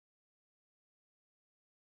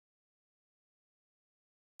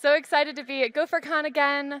So excited to be at GopherCon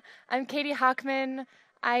again. I'm Katie Hockman.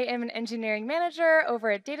 I am an engineering manager over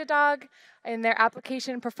at Datadog in their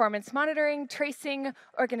application performance monitoring, tracing,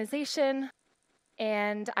 organization.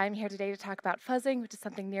 And I'm here today to talk about fuzzing, which is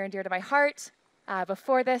something near and dear to my heart.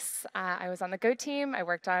 Before this, I was on the Go team. I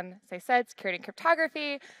worked on, as I said, security and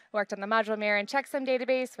cryptography, worked on the module mirror and checksum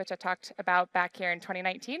database, which I talked about back here in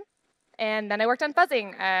 2019. And then I worked on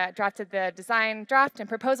fuzzing, drafted the design draft and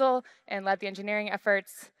proposal, and led the engineering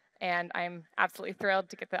efforts. And I'm absolutely thrilled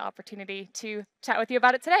to get the opportunity to chat with you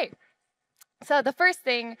about it today. So the first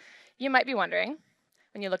thing you might be wondering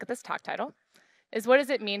when you look at this talk title is, what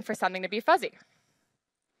does it mean for something to be fuzzy?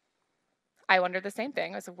 I wondered the same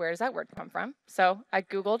thing. I said, where does that word come from? So I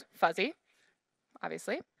Googled fuzzy,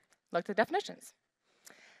 obviously, looked at definitions.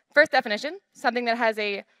 First definition, something that has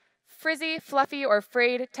a frizzy, fluffy, or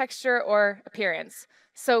frayed texture or appearance.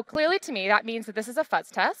 So clearly to me, that means that this is a fuzz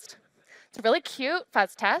test. It's a really cute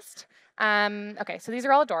fuzz test. Okay, so these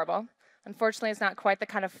are all adorable. Unfortunately, it's not quite the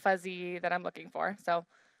kind of fuzzy that I'm looking for. So,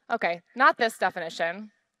 okay, not this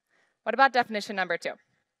definition. What about definition number 2?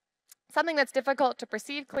 Something that's difficult to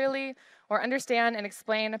perceive clearly or understand and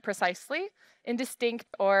explain precisely, indistinct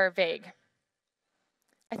or vague.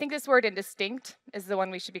 I think this word indistinct is the one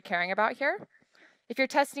we should be caring about here. If your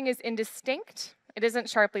testing is indistinct, it isn't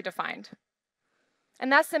sharply defined. And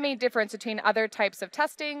that's the main difference between other types of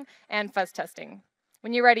testing and fuzz testing.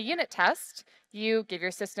 When you write a unit test, you give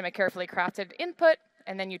your system a carefully crafted input,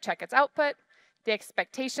 and then you check its output. The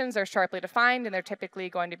expectations are sharply defined, and they're typically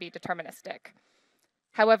going to be deterministic.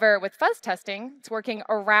 However, with fuzz testing, it's working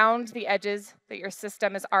around the edges that your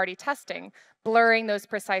system is already testing, blurring those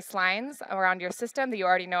precise lines around your system that you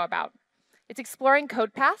already know about. It's exploring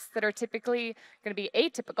code paths that are typically going to be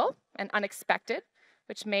atypical and unexpected,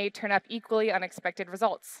 which may turn up equally unexpected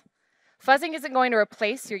results. Fuzzing isn't going to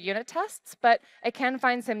replace your unit tests, but it can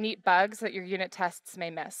find some neat bugs that your unit tests may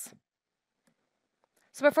miss.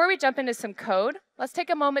 So before we jump into some code, let's take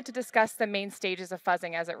a moment to discuss the main stages of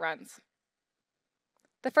fuzzing as it runs.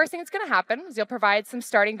 The first thing that's going to happen is you'll provide some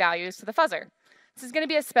starting values to the fuzzer. This is going to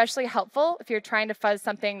be especially helpful if you're trying to fuzz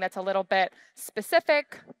something that's a little bit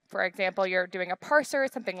specific. For example, you're doing a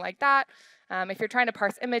parser, something like that. If you're trying to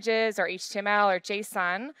parse images or HTML or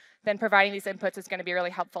JSON, then providing these inputs is going to be really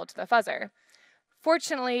helpful to the fuzzer.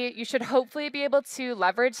 Fortunately, you should hopefully be able to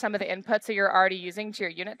leverage some of the inputs that you're already using to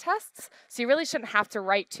your unit tests, so you really shouldn't have to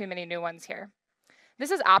write too many new ones here.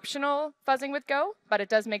 This is optional fuzzing with Go, but it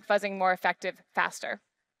does make fuzzing more effective faster.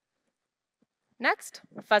 Next,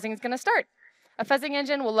 fuzzing is going to start. A fuzzing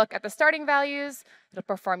engine will look at the starting values, it'll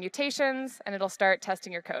perform mutations, and it'll start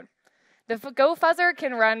testing your code. The Go fuzzer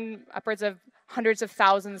can run upwards of hundreds of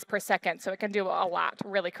thousands per second, so it can do a lot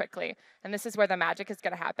really quickly. And this is where the magic is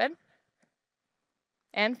going to happen.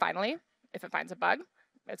 And finally, if it finds a bug,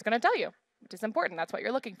 it's going to tell you, which is important. That's what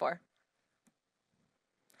you're looking for.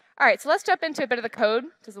 All right, so let's jump into a bit of the code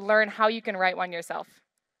to learn how you can write one yourself.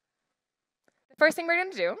 The first thing we're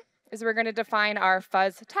going to do is we're going to define our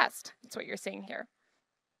fuzz test. That's what you're seeing here.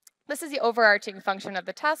 This is the overarching function of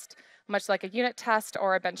the test, much like a unit test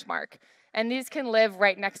or a benchmark. And these can live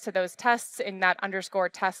right next to those tests in that underscore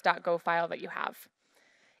test.go file that you have.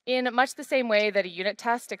 In much the same way that a unit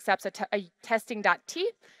test accepts a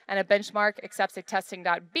testing.t and a benchmark accepts a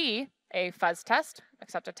testing.b, a fuzz test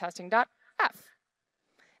accepts a testing.f.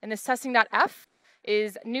 And this testing.f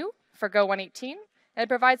is new for Go 118, and it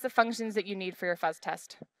provides the functions that you need for your fuzz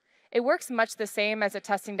test. It works much the same as a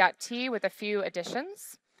testing.t with a few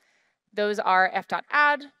additions. Those are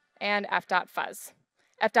f.add and f.fuzz.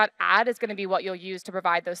 f.add is going to be what you'll use to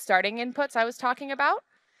provide those starting inputs I was talking about.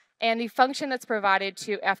 And the function that's provided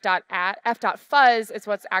to f.fuzz is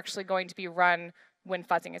what's actually going to be run when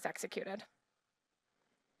fuzzing is executed.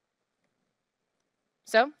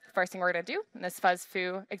 So the first thing we're going to do in this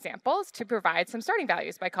fuzzfoo example is to provide some starting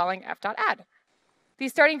values by calling f.add.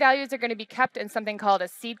 These starting values are going to be kept in something called a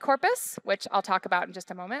seed corpus, which I'll talk about in just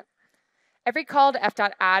a moment. Every call to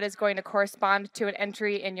f.add is going to correspond to an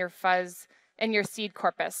entry in your seed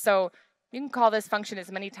corpus. So you can call this function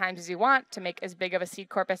as many times as you want to make as big of a seed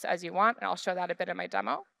corpus as you want, and I'll show that a bit in my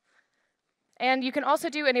demo. And you can also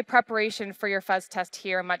do any preparation for your fuzz test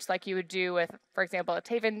here, much like you would do with, for example, a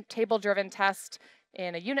table-driven test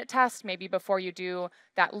in a unit test, maybe before you do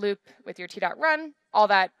that loop with your t.run, all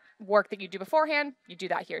that work that you do beforehand, you do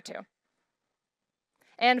that here too.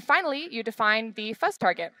 And finally, you define the fuzz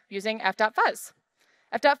target using f.fuzz.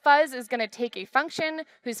 f.fuzz is going to take a function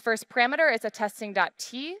whose first parameter is a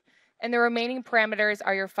testing.t, and the remaining parameters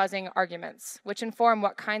are your fuzzing arguments, which inform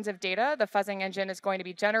what kinds of data the fuzzing engine is going to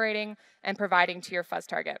be generating and providing to your fuzz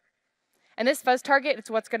target. And this fuzz target is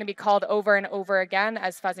what's going to be called over and over again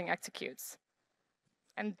as fuzzing executes.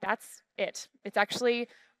 And that's it. It's actually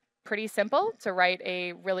pretty simple to write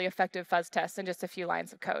a really effective fuzz test in just a few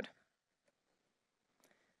lines of code.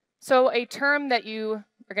 So a term that you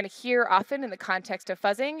are going to hear often in the context of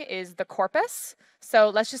fuzzing is the corpus. So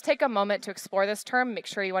let's just take a moment to explore this term, make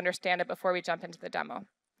sure you understand it before we jump into the demo.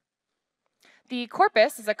 The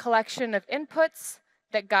corpus is a collection of inputs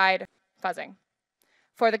that guide fuzzing.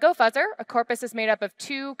 For the Go fuzzer, a corpus is made up of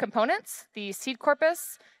two components, the seed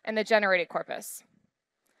corpus and the generated corpus.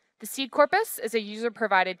 The seed corpus is a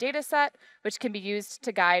user-provided data set which can be used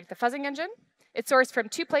to guide the fuzzing engine. It's sourced from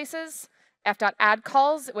two places, f.add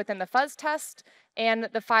calls within the fuzz test, and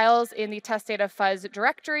the files in the test data fuzz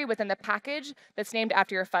directory within the package that's named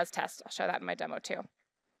after your fuzz test. I'll show that in my demo too.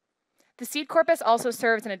 The seed corpus also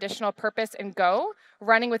serves an additional purpose in Go,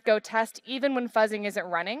 running with Go test even when fuzzing isn't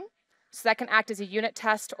running. So that can act as a unit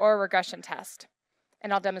test or a regression test.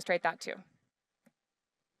 And I'll demonstrate that too.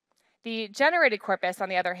 The generated corpus, on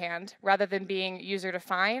the other hand, rather than being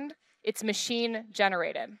user-defined, it's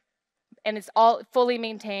machine-generated. And it's all fully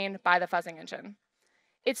maintained by the fuzzing engine.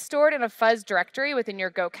 It's stored in a fuzz directory within your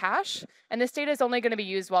Go cache, and this data is only going to be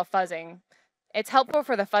used while fuzzing. It's helpful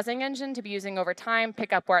for the fuzzing engine to be using over time,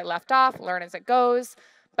 pick up where it left off, learn as it goes,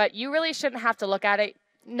 but you really shouldn't have to look at it.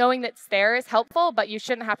 Knowing that it's there is helpful, but you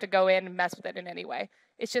shouldn't have to go in and mess with it in any way.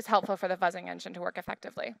 It's just helpful for the fuzzing engine to work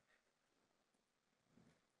effectively.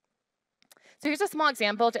 So here's a small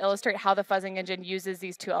example to illustrate how the fuzzing engine uses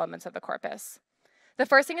these two elements of the corpus. The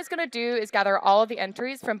first thing it's going to do is gather all of the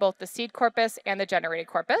entries from both the seed corpus and the generated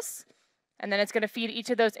corpus. And then it's going to feed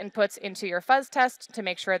each of those inputs into your fuzz test to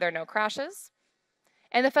make sure there are no crashes.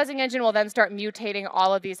 And the fuzzing engine will then start mutating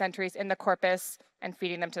all of these entries in the corpus and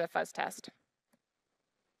feeding them to the fuzz test.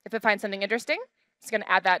 If it finds something interesting, it's going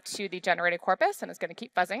to add that to the generated corpus, and it's going to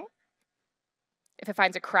keep fuzzing. If it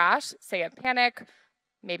finds a crash, say a panic,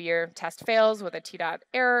 maybe your test fails with a t-dot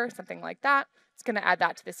error, something like that, it's going to add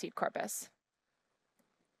that to the seed corpus.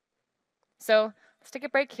 So let's take a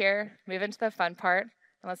break here, move into the fun part,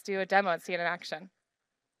 and let's do a demo and see it in action.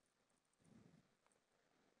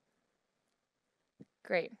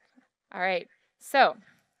 Great. All right. So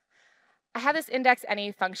I have this index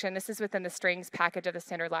any function. This is within the strings package of the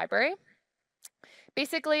standard library.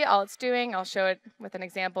 Basically, all it's doing, I'll show it with an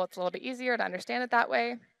example. It's a little bit easier to understand it that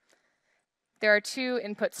way. There are two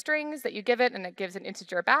input strings that you give it, and it gives an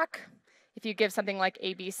integer back. If you give something like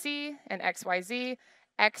ABC and XYZ,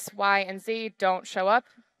 X, Y, and Z don't show up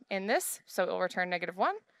in this, so it will return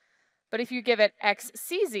 -1. But if you give it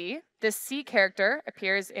XCZ, this C character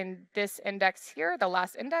appears in this index here, the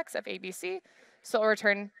last index of ABC, so it will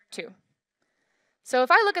return 2. So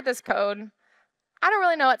if I look at this code, I don't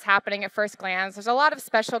really know what's happening at first glance. There's a lot of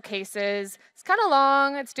special cases. It's kind of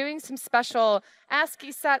long. It's doing some special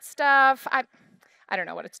ASCII set stuff. I don't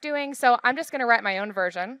know what it's doing. So I'm just going to write my own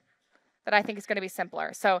version that I think is going to be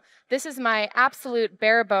simpler. So this is my absolute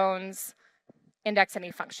bare bones index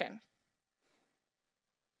any function.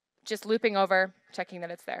 Just looping over, checking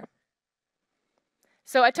that it's there.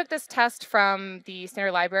 So I took this test from the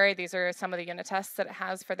standard library. These are some of the unit tests that it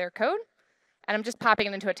has for their code. And I'm just popping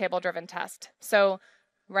it into a table-driven test. So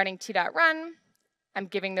running t.run, I'm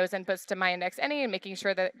giving those inputs to my index any and making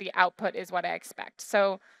sure that the output is what I expect.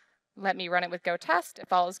 So let me run it with go test.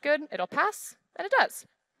 If all is good, it'll pass, and it does.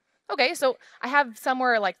 Okay, so I have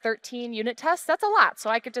somewhere like 13 unit tests. That's a lot.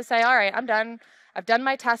 So I could just say, all right, I'm done. I've done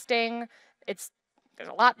my testing. There's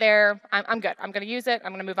a lot there. I'm good. I'm going to use it.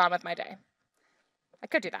 I'm going to move on with my day. I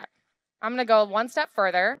could do that. I'm going to go one step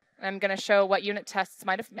further, and I'm going to show what unit tests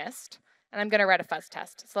might have missed. And I'm going to write a fuzz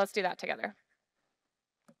test. So let's do that together.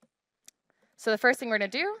 So the first thing we're going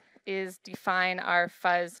to do is define our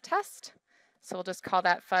fuzz test. So we'll just call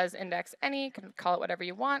that fuzz index any. You can call it whatever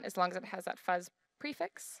you want as long as it has that fuzz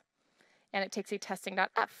prefix. And it takes a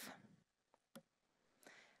testing.f.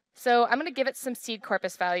 So I'm going to give it some seed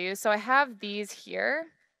corpus values. So I have these here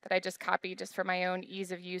that I just copied just for my own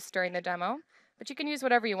ease of use during the demo. But you can use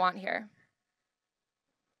whatever you want here.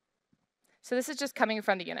 So this is just coming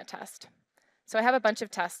from the unit test. So I have a bunch of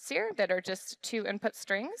tests here that are just 2 input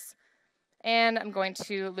strings. And I'm going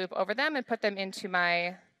to loop over them and put them into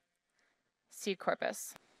my seed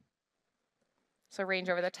corpus. So range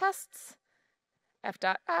over the tests,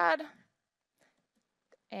 f.add,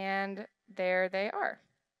 and there they are.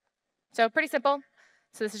 So pretty simple.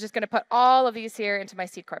 So this is just going to put all of these here into my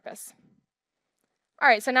seed corpus. All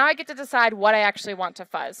right, so now I get to decide what I actually want to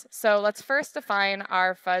fuzz. So let's first define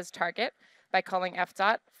our fuzz target by calling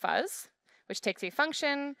f.fuzz, which takes a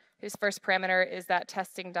function whose first parameter is that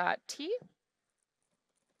testing.t.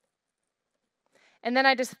 And then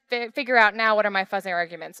I just figure out now what are my fuzzing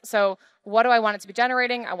arguments. So what do I want it to be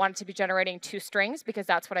generating? I want it to be generating 2 strings because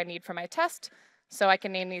that's what I need for my test. So I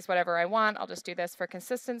can name these whatever I want. I'll just do this for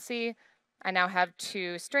consistency. I now have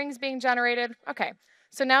 2 strings being generated. Okay,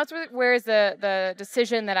 so now it's where is the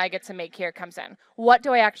decision that I get to make here comes in. What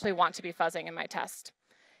do I actually want to be fuzzing in my test?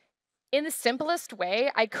 In the simplest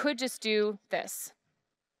way, I could just do this.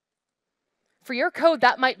 For your code,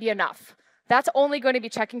 that might be enough. That's only going to be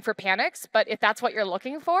checking for panics, but if that's what you're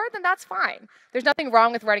looking for, then that's fine. There's nothing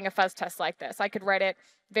wrong with writing a fuzz test like this. I could write it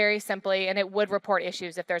very simply, and it would report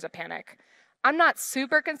issues if there's a panic. I'm not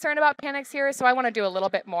super concerned about panics here, so I want to do a little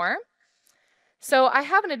bit more. So I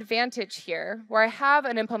have an advantage here where I have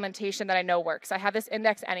an implementation that I know works. I have this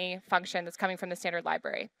index any function that's coming from the standard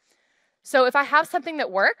library. So if I have something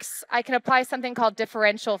that works, I can apply something called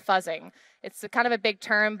differential fuzzing. It's kind of a big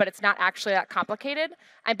term, but it's not actually that complicated.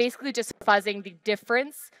 I'm basically just fuzzing the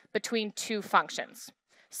difference between 2 functions.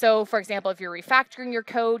 So for example, if you're refactoring your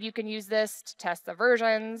code, you can use this to test the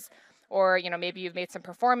versions, or maybe you've made some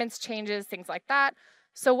performance changes, things like that.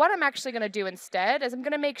 So what I'm actually going to do instead is I'm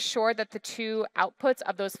going to make sure that the 2 outputs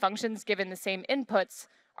of those functions given the same inputs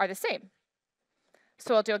are the same.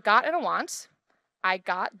 So I'll do a got and a want. I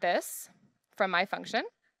got this from my function,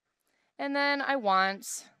 and then I want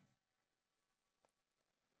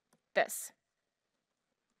this.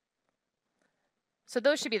 So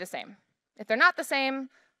those should be the same. If they're not the same,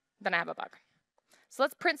 then I have a bug. So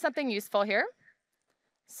let's print something useful here.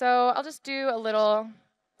 So I'll just do a little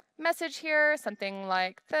message here, something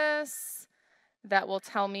like this, that will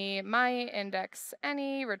tell me my index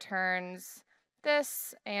any returns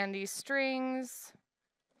this, and these strings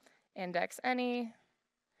index any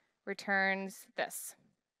returns this.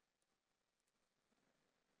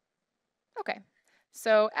 Okay,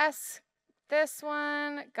 so S, this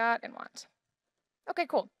one, got and want. Okay,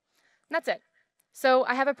 cool. And that's it. So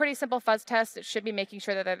I have a pretty simple fuzz test. It should be making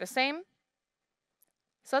sure that they're the same.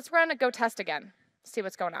 So let's run a go test again, see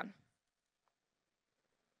what's going on.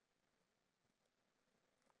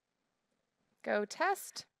 Go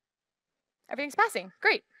test. Everything's passing.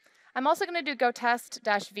 Great. I'm also going to do go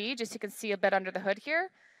test-v just so you can see a bit under the hood here.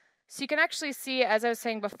 So you can actually see, as I was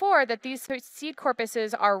saying before, that these seed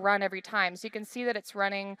corpuses are run every time. So you can see that it's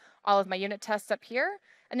running all of my unit tests up here.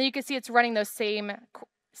 And then you can see it's running those same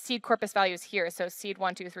seed corpus values here. So seed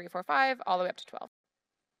 1, 2, 3, 4, 5, all the way up to 12.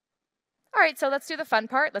 All right, so let's do the fun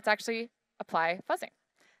part. Let's actually apply fuzzing.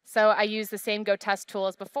 So I use the same go test tool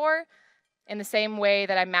as before. In the same way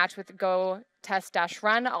that I match with go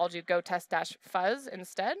test-run, I'll do go test-fuzz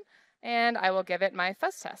instead. And I will give it my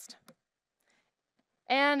fuzz test.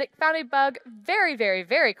 And it found a bug very, very,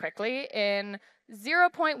 very quickly in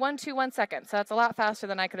 0.121 seconds. So that's a lot faster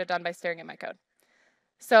than I could have done by staring at my code.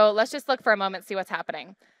 So let's just look for a moment, see what's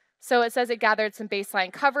happening. So it says it gathered some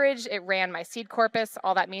baseline coverage. It ran my seed corpus.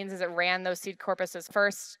 All that means is it ran those seed corpuses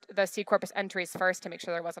first, the seed corpus entries first to make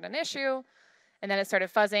sure there wasn't an issue. And then it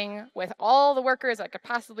started fuzzing with all the workers I could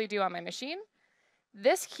possibly do on my machine.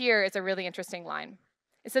 This here is a really interesting line.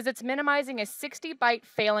 It says it's minimizing a 60-byte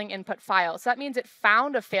failing input file. So that means it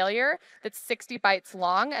found a failure that's 60 bytes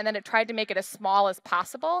long, and then it tried to make it as small as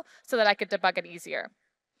possible so that I could debug it easier.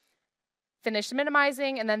 Finished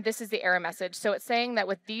minimizing, and then this is the error message. So it's saying that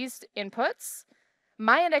with these inputs,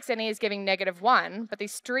 my index any is giving -1, but the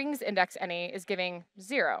strings index any is giving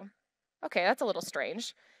 0. Okay, that's a little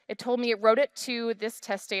strange. It told me it wrote it to this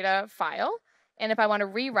test data file, and if I want to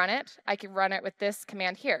rerun it, I can run it with this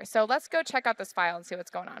command here. So let's go check out this file and see what's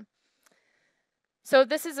going on. So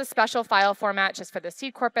this is a special file format just for the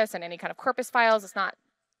seed corpus and any kind of corpus files. It's not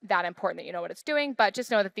that important that you know what it's doing, but just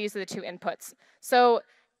know that these are the 2 inputs. So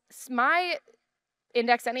my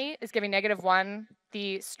index any is giving -1.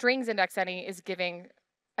 The strings index any is giving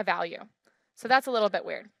a value. So that's a little bit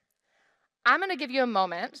weird. I'm going to give you a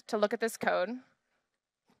moment to look at this code.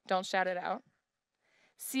 Don't shout it out.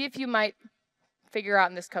 See if you might figure out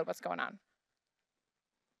in this code what's going on.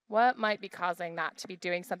 What might be causing that to be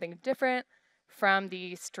doing something different from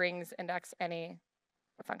the strings index any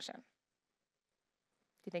function?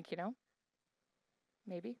 Do you think you know?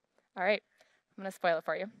 Maybe? All right, I'm going to spoil it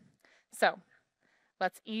for you. So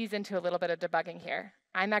let's ease into a little bit of debugging here.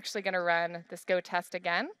 I'm actually going to run this go test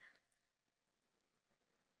again.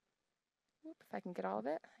 If I can get all of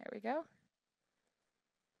it, there we go.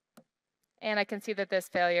 And I can see that this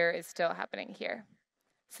failure is still happening here.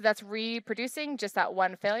 So that's reproducing just that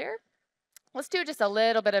one failure. Let's do just a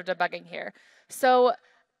little bit of debugging here. So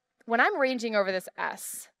when I'm ranging over this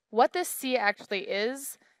S, what this C actually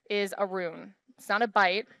is a rune. It's not a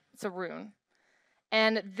byte, it's a rune.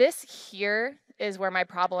 And this here is where my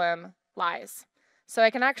problem lies. So I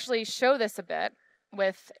can actually show this a bit.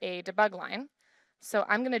 with a debug line. So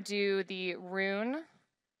I'm going to do the rune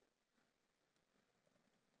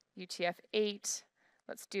UTF-8.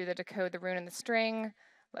 Let's do the decode the rune in the string.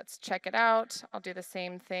 Let's check it out. I'll do the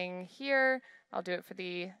same thing here. I'll do it for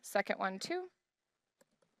the second one too,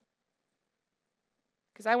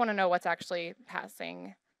 because I want to know what's actually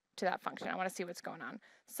passing to that function. I want to see what's going on.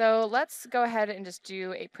 So let's go ahead and just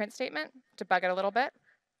do a print statement to bug it a little bit.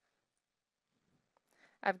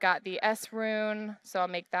 I've got the S rune, so I'll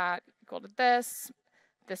make that equal to this.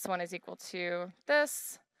 This one is equal to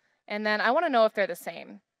this. And then I want to know if they're the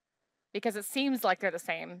same, because it seems like they're the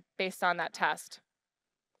same based on that test.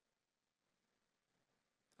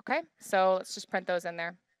 Okay, so let's just print those in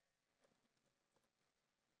there.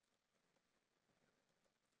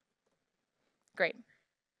 Great.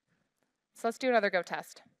 So let's do another Go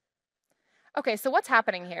test. Okay, so what's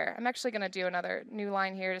happening here? I'm actually going to do another new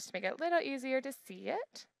line here just to make it a little easier to see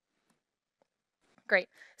it. Great.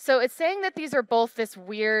 So it's saying that these are both this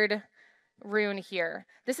weird rune here.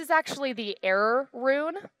 This is actually the error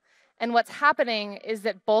rune. And what's happening is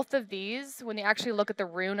that both of these, when you actually look at the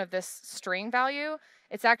rune of this string value,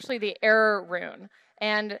 it's actually the error rune.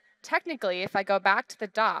 And technically, if I go back to the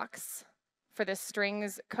docs for this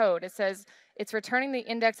string's code, it says it's returning the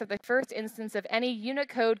index of the first instance of any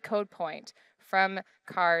Unicode code point from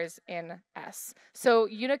cars in S. So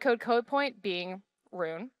Unicode code point being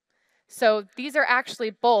rune. So these are actually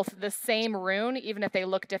both the same rune, even if they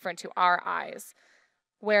look different to our eyes.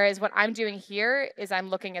 Whereas what I'm doing here is I'm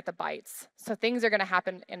looking at the bytes. So things are going to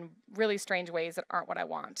happen in really strange ways that aren't what I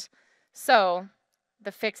want. So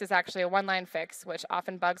the fix is actually a one-line fix, which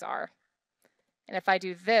often bugs are. And if I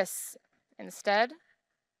do this instead,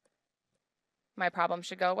 my problem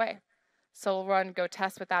should go away. So we'll run Go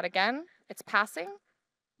test with that again. It's passing,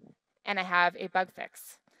 and I have a bug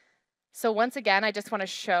fix. So once again, I just want to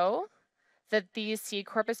show that these seed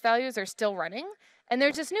corpus values are still running, and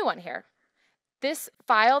there's this new one here. This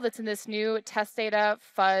file that's in this new test data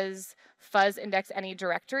fuzz index any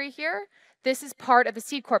directory here, this is part of the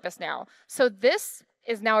seed corpus now. So this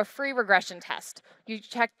is now a free regression test. You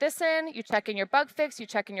check this in, you check in your bug fix, you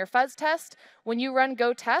check in your fuzz test. When you run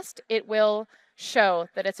Go test, it will show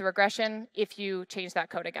that it's a regression if you change that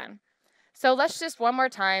code again. So let's just one more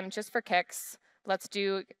time, just for kicks, let's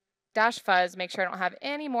do -fuzz, make sure I don't have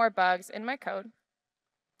any more bugs in my code.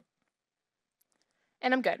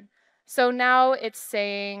 And I'm good. So now it's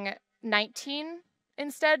saying 19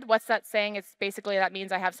 instead. What's that saying? It's basically, that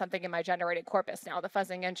means I have something in my generated corpus now. The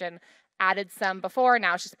fuzzing engine added some before,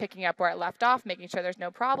 now it's just picking up where it left off, making sure there's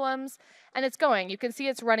no problems. And it's going. You can see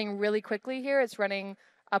it's running really quickly here. It's running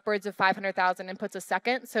upwards of 500,000 inputs a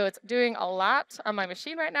second. So it's doing a lot on my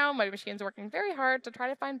machine right now. My machine's working very hard to try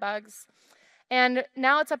to find bugs. And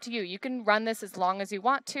now it's up to you. You can run this as long as you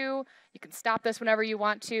want to. You can stop this whenever you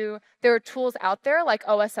want to. There are tools out there like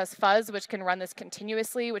OSS Fuzz, which can run this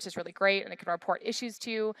continuously, which is really great, and it can report issues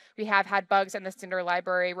to you. We have had bugs in the Cinder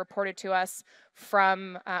library reported to us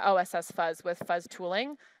from OSS Fuzz with fuzz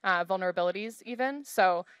tooling, vulnerabilities even.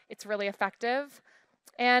 So it's really effective.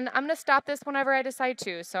 And I'm going to stop this whenever I decide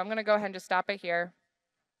to. So I'm going to go ahead and just stop it here.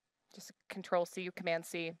 Just Control-C,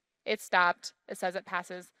 Command-C. It stopped. It says it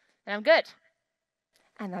passes. And I'm good.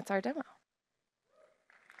 And that's our demo.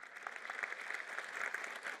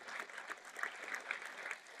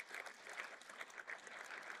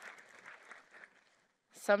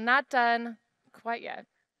 So I'm not done quite yet.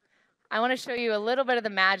 I want to show you a little bit of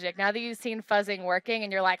the magic. Now that you've seen fuzzing working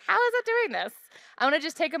and you're like, how is it doing this? I want to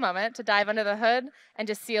just take a moment to dive under the hood and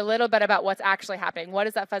just see a little bit about what's actually happening. What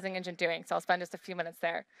is that fuzzing engine doing? So I'll spend just a few minutes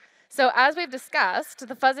there. So as we've discussed,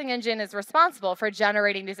 the fuzzing engine is responsible for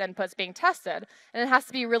generating these inputs being tested, and it has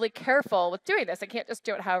to be really careful with doing this. It can't just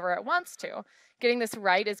do it however it wants to. Getting this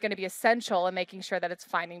right is going to be essential in making sure that it's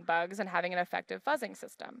finding bugs and having an effective fuzzing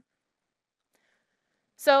system.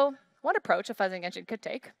 So one approach a fuzzing engine could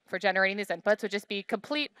take for generating these inputs would just be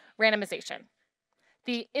complete randomization.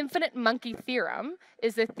 The infinite monkey theorem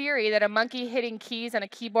is the theory that a monkey hitting keys on a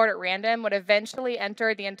keyboard at random would eventually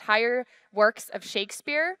enter the entire works of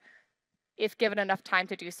Shakespeare if given enough time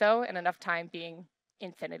to do so, and enough time being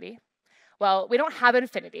infinity. Well, we don't have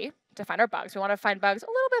infinity to find our bugs. We want to find bugs a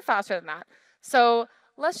little bit faster than that. So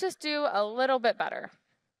let's just do a little bit better.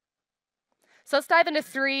 So let's dive into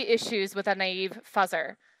 3 issues with a naive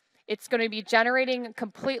fuzzer. It's going to be generating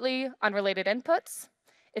completely unrelated inputs.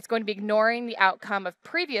 It's going to be ignoring the outcome of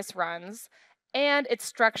previous runs, and it's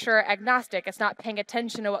structure agnostic. It's not paying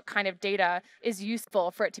attention to what kind of data is useful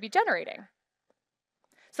for it to be generating.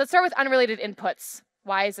 So let's start with unrelated inputs.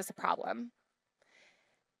 Why is this a problem?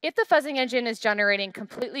 If the fuzzing engine is generating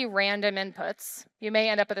completely random inputs, you may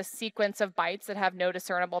end up with a sequence of bytes that have no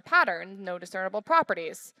discernible pattern, no discernible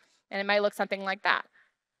properties, and it might look something like that.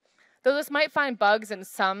 Though this might find bugs in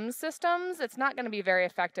some systems, it's not going to be very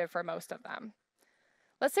effective for most of them.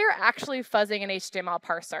 Let's say you're actually fuzzing an HTML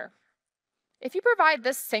parser. If you provide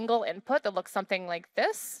this single input that looks something like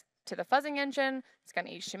this to the fuzzing engine, it's got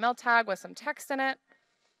an HTML tag with some text in it.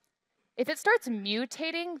 If it starts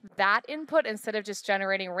mutating that input instead of just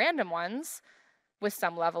generating random ones, with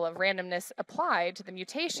some level of randomness applied to the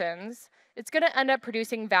mutations, it's going to end up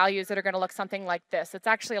producing values that are going to look something like this. It's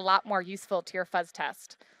actually a lot more useful to your fuzz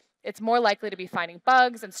test. It's more likely to be finding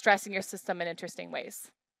bugs and stressing your system in interesting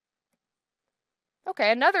ways.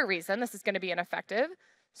 Okay, another reason this is going to be ineffective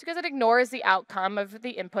is because it ignores the outcome of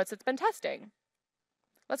the inputs it's been testing.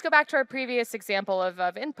 Let's go back to our previous example of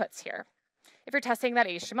inputs here. If you're testing that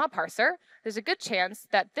HTML parser, there's a good chance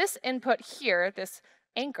that this input here, this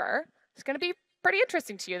anchor, is going to be pretty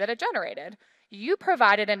interesting to you that it generated. You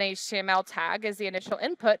provided an HTML tag as the initial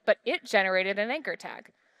input, but it generated an anchor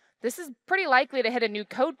tag. This is pretty likely to hit a new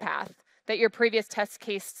code path that your previous test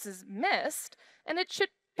cases missed, and it should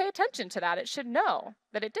pay attention to that. It should know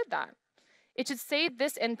that it did that. It should save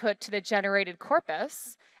this input to the generated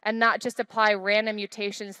corpus and not just apply random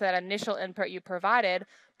mutations to that initial input you provided,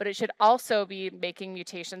 but it should also be making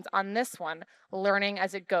mutations on this one, learning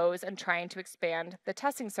as it goes and trying to expand the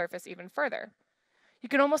testing surface even further. You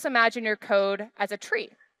can almost imagine your code as a tree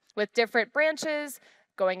with different branches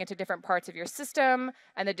going into different parts of your system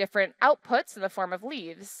and the different outputs in the form of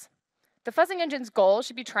leaves. The fuzzing engine's goal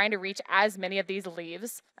should be trying to reach as many of these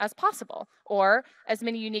leaves as possible, or as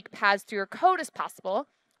many unique paths through your code as possible,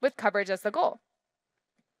 with coverage as the goal.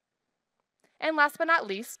 And last but not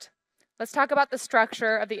least, let's talk about the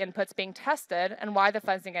structure of the inputs being tested and why the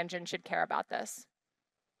fuzzing engine should care about this.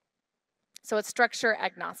 So it's structure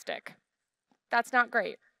agnostic. That's not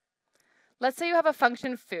great. Let's say you have a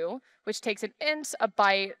function foo, which takes an int, a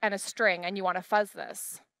byte, and a string, and you want to fuzz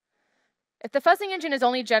this. If the fuzzing engine is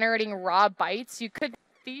only generating raw bytes, you could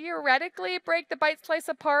theoretically break the byte slice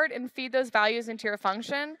apart and feed those values into your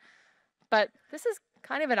function, but this is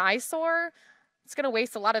kind of an eyesore. It's going to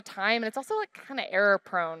waste a lot of time, and it's also like kind of error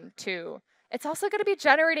prone too. It's also going to be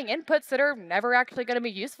generating inputs that are never actually going to be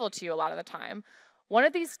useful to you a lot of the time. One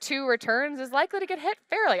of these two returns is likely to get hit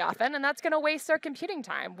fairly often, and that's going to waste our computing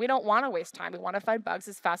time. We don't want to waste time. We want to find bugs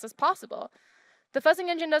as fast as possible. The fuzzing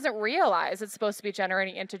engine doesn't realize it's supposed to be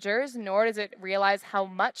generating integers, nor does it realize how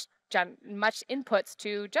much inputs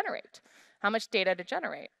to generate, how much data to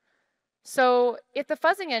generate. So if the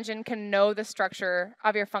fuzzing engine can know the structure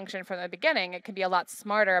of your function from the beginning, it can be a lot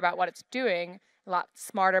smarter about what it's doing, a lot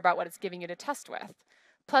smarter about what it's giving you to test with.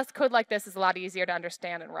 Plus, code like this is a lot easier to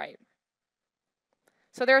understand and write.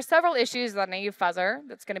 So there are several issues with a naive fuzzer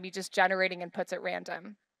that's going to be just generating inputs at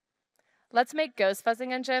random. Let's make Go's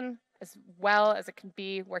fuzzing engine as well as it can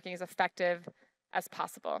be, working as effective as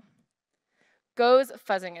possible. Go's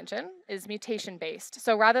fuzzing engine is mutation-based.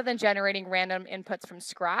 So rather than generating random inputs from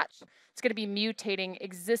scratch, it's going to be mutating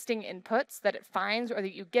existing inputs that it finds or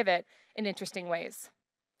that you give it in interesting ways.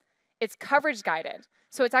 It's coverage guided.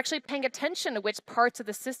 So it's actually paying attention to which parts of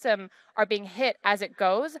the system are being hit as it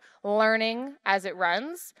goes, learning as it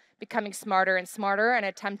runs, becoming smarter and smarter, and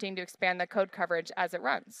attempting to expand the code coverage as it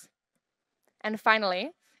runs. And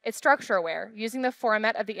finally, it's structure aware, using the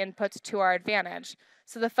format of the inputs to our advantage,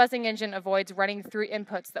 so the fuzzing engine avoids running through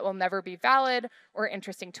inputs that will never be valid or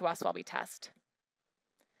interesting to us while we test.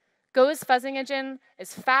 Go's fuzzing engine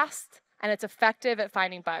is fast and it's effective at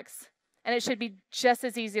finding bugs, and it should be just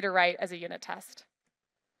as easy to write as a unit test.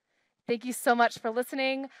 Thank you so much for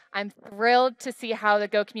listening. I'm thrilled to see how the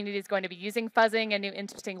Go community is going to be using fuzzing in new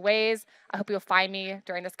interesting ways. I hope you'll find me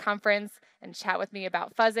during this conference and chat with me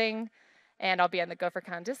about fuzzing. And I'll be on the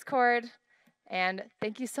GopherCon Discord. And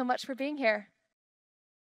thank you so much for being here.